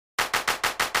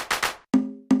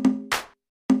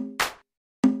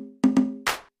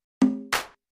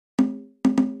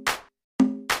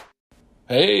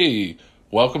Hey,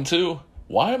 welcome to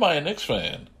Why Am I a Knicks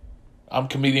Fan? I'm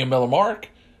comedian Miller Mark.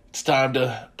 It's time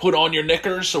to put on your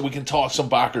knickers so we can talk some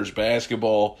Bockers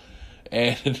basketball.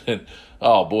 And,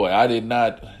 oh boy, I did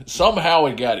not. Somehow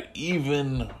it got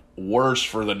even worse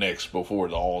for the Knicks before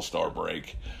the All-Star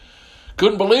break.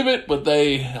 Couldn't believe it, but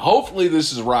hopefully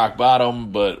this is rock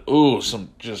bottom, but some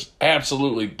just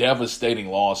absolutely devastating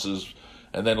losses.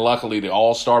 And then luckily the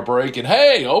All-Star break. And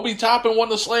hey, Obi Toppin won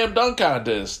the slam dunk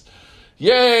contest.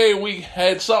 Yay, we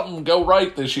had something go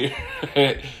right this year.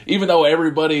 Even though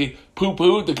everybody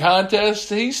poo-pooed the contest,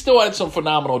 he still had some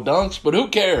phenomenal dunks, but who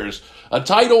cares? A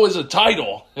title is a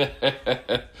title.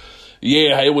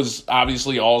 Yeah, it was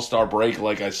obviously All-Star break,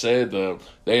 like I said.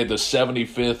 They had the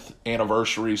 75th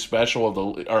anniversary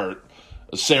special of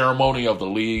ceremony of the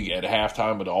league at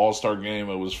halftime of the All-Star game.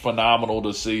 It was phenomenal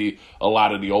to see a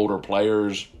lot of the older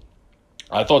players.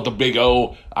 I thought the Big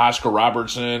O, Oscar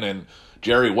Robertson, and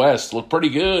Jerry West looked pretty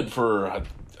good I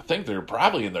think they're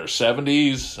probably in their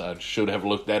 70s. I should have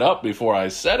looked that up before I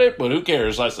said it, but who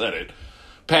cares? I said it.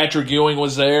 Patrick Ewing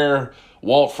was there.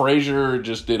 Walt Frazier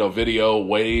just did a video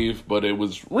wave, but it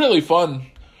was really fun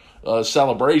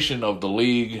celebration of the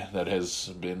league that has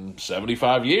been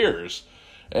 75 years.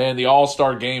 And the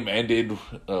All-Star game ended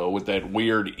with that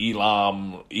weird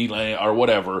Elam, or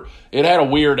whatever. It had a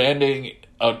weird ending.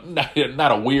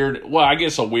 Not a weird, well, I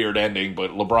guess a weird ending, but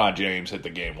LeBron James hit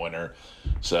the game winner.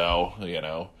 So,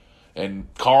 and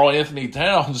Karl Anthony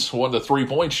Towns won the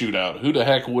three-point shootout. Who the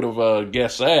heck would have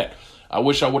guessed that? I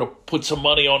wish I would have put some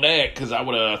money on that because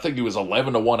I think it was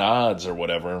 11-1 odds or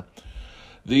whatever.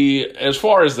 As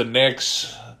far as the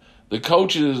Knicks,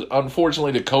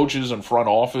 unfortunately, the coaches and front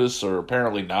office are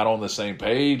apparently not on the same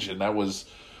page, and that was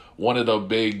one of the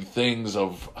big things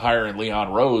of hiring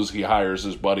Leon Rose. He hires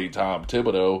his buddy Tom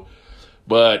Thibodeau.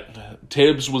 But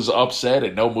Tibbs was upset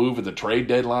at no move at the trade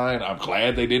deadline. I'm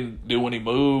glad they didn't do any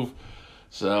move.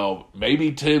 So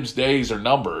maybe Tibbs' days are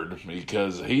numbered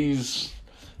because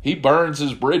he burns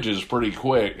his bridges pretty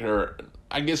quick. Or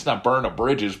I guess not burn the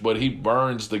bridges, but he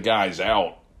burns the guys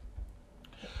out.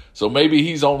 So maybe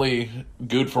he's only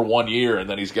good for 1 year and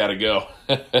then he's got to go.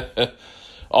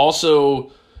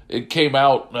 Also, it came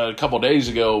out a couple days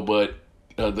ago, but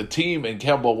the team and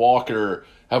Kemba Walker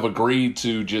have agreed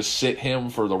to just sit him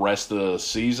for the rest of the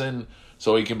season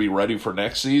so he can be ready for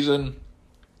next season.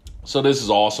 So this is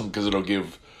awesome because it'll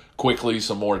give Quickly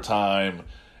some more time.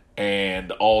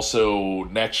 And also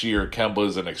next year,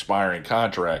 Kemba's an expiring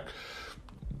contract.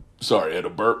 Sorry, I had a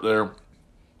burp there.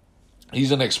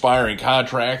 He's an expiring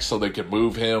contract, so they can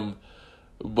move him.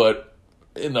 But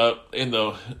in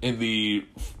the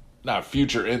not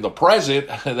future, in the present,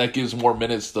 that gives more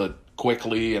minutes to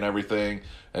Quickly and everything.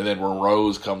 And then when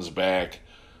Rose comes back.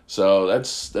 So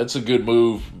that's a good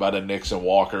move by the Knicks and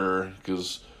Walker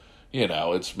because,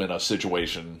 it's been a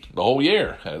situation the whole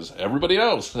year, as everybody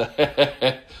knows. All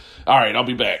right, I'll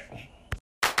be back.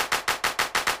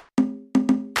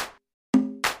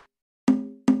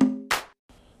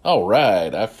 All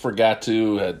right, I forgot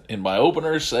to, in my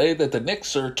opener, say that the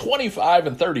Knicks are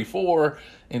 25-34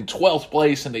 in 12th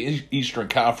place in the Eastern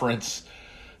Conference.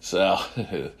 So,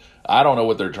 I don't know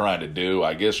what they're trying to do.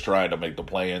 I guess trying to make the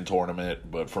play-in tournament.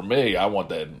 But for me, I want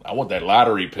that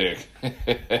lottery pick.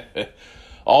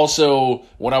 Also,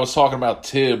 when I was talking about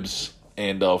Tibbs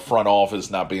and front office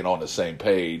not being on the same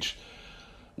page,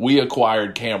 we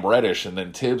acquired Cam Reddish, and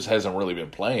then Tibbs hasn't really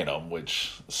been playing him,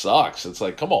 which sucks. It's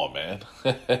like, come on, man.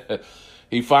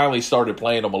 He finally started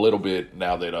playing him a little bit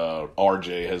now that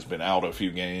RJ has been out a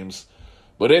few games.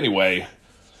 But anyway,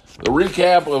 the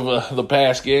recap of the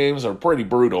past games are pretty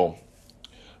brutal.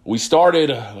 We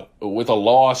started with a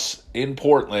loss in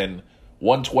Portland,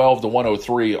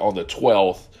 112-103 on the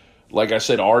 12th. Like I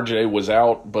said, RJ was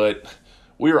out, but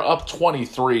we were up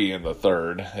 23 in the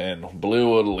third and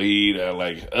blew a lead.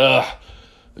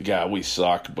 God, we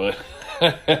suck. But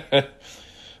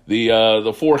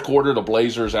the fourth quarter, the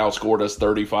Blazers outscored us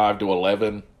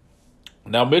 35-11.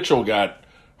 Now Mitchell got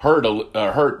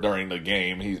hurt during the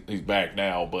game. He's back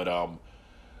now, but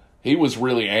he was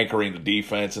really anchoring the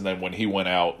defense. And then when he went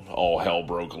out, all hell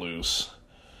broke loose.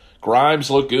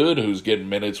 Grimes looked good, who's getting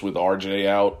minutes with RJ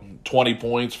out. 20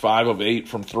 points, 5 of 8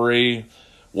 from 3.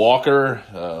 Walker,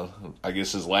 I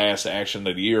guess his last action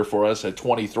of the year for us, had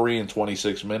 23 in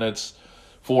 26 minutes,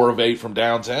 4 of 8 from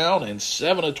downtown, and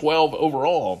 7 of 12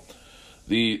 overall.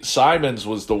 The Simons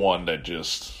was the one that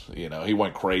just, he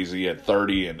went crazy at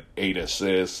 30 and 8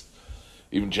 assists.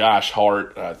 Even Josh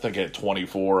Hart, I think, had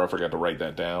 24. I forgot to write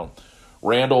that down.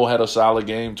 Randall had a solid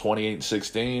game,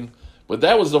 28-16. But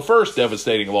that was the first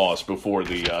devastating loss before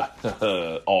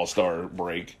the All-Star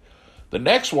break. The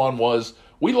next one was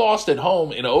We lost at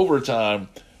home in overtime,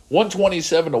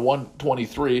 127 to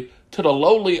 123, to the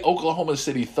lowly Oklahoma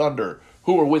City Thunder,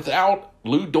 who were without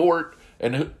Lou Dort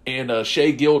and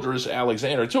Shea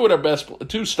Gildress-Alexander, two of their best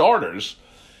two starters.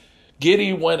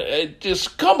 Giddey went,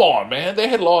 just come on, man. They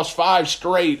had lost 5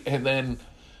 straight, and then,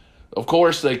 of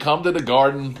course, they come to the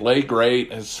Garden, play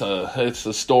great. It's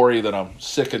a story that I'm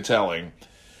sick of telling.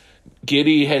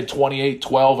 Giddey had 28,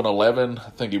 12, and 11. I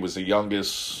think he was the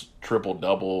youngest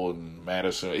triple-double in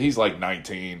Madison. He's like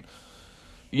 19.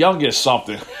 Youngest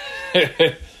something.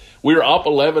 We were up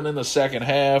 11 in the second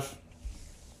half.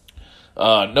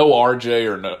 No RJ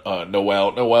or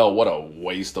Noel. Noel, what a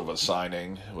waste of a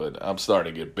signing. But I'm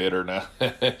starting to get bitter now.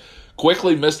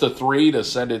 Quickly missed a 3 to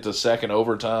send it to second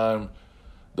overtime.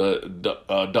 The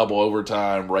double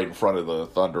overtime right in front of the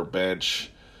Thunder bench.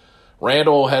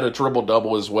 Randall had a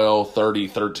triple-double as well, 30,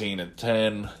 13, and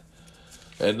 10.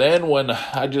 And then when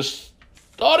I just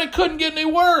thought it couldn't get any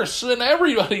worse, and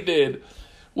everybody did,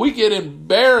 we get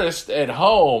embarrassed at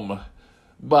home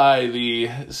by the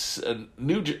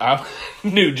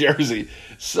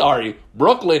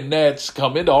Brooklyn Nets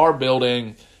come into our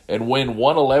building and win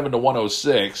 111 to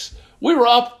 106. We were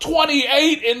up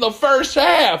 28 in the first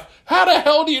half. How the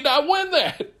hell do you not win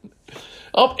that?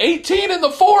 Up 18 in the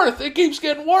fourth. It keeps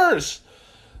getting worse.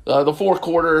 The fourth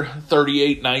quarter,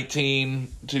 38-19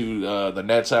 to the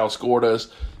Nets outscored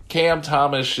us. Cam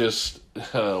Thomas just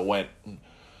went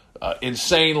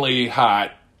insanely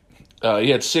hot. He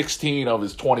had 16 of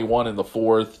his 21 in the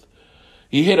fourth.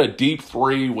 He hit a deep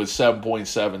 3 with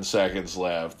 7.7 seconds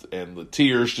left, and the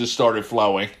tears just started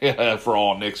flowing for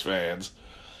all Knicks fans.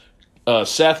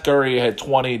 Seth Curry had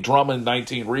 20, Drummond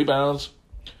 19 rebounds.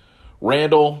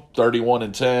 Randall 31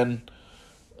 and 10.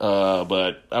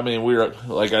 But I mean,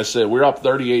 like I said, we're up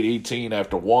 38-18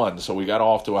 after 1, so we got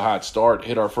off to a hot start,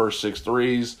 hit our first 6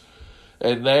 threes,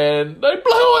 and then they blew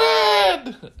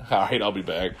it. All right, I'll be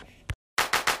back.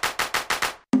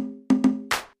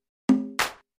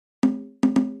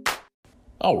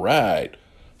 All right.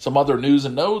 Some other news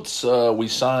and notes. We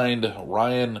signed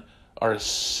Ryan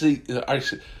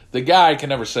the guy, I can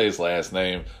never say his last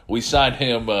name. We signed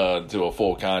him to a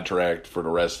full contract for the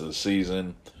rest of the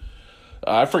season.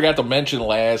 I forgot to mention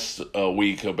last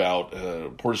week about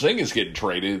Porzingis getting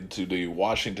traded to the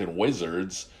Washington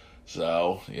Wizards.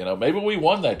 So, maybe we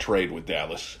won that trade with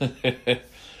Dallas.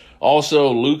 Also,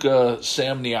 Luka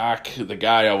Samniak, the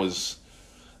guy I was,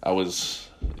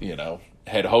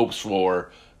 had hopes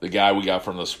for, the guy we got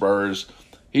from the Spurs.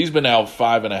 He's been out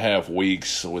 5.5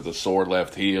 weeks with a sore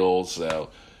left heel, so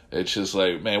it's just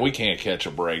like, man, we can't catch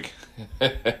a break.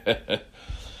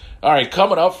 All right,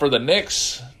 coming up for the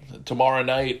Knicks, tomorrow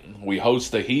night, we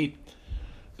host the Heat.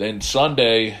 Then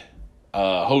Sunday,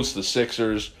 host the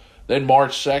Sixers. Then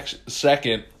March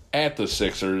 2nd at the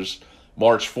Sixers.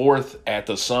 March 4th at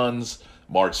the Suns.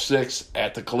 March 6th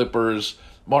at the Clippers.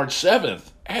 March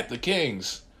 7th at the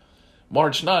Kings.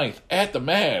 March 9th at the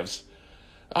Mavs.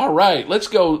 All right, let's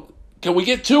go. Can we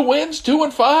get 2 wins, 2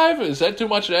 and 5? Is that too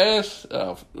much to ask?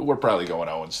 We're probably going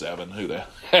 0 and 7. Who the?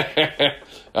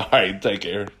 All right, take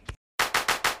care.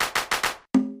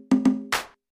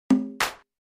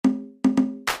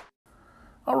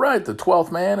 All right, the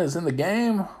 12th man is in the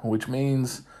game, which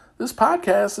means this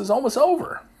podcast is almost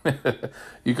over.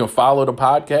 You can follow the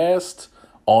podcast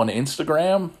on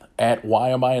Instagram at Why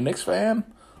Am I a Knicks Fan,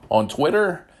 on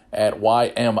Twitter at Why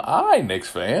Am I Knicks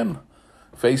Fan,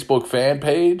 Facebook fan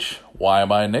page, Why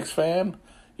Am I a Knicks Fan.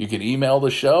 You can email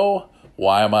the show,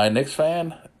 Why Am I a Knicks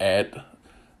Fan, at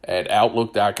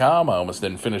outlook.com. I almost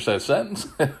didn't finish that sentence.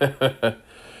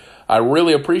 I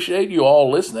really appreciate you all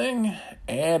listening,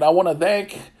 and I want to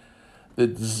thank the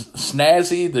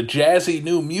jazzy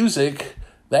new music,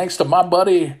 thanks to my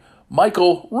buddy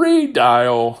Michael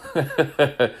Redial.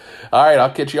 All right,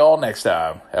 I'll catch you all next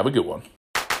time. Have a good one.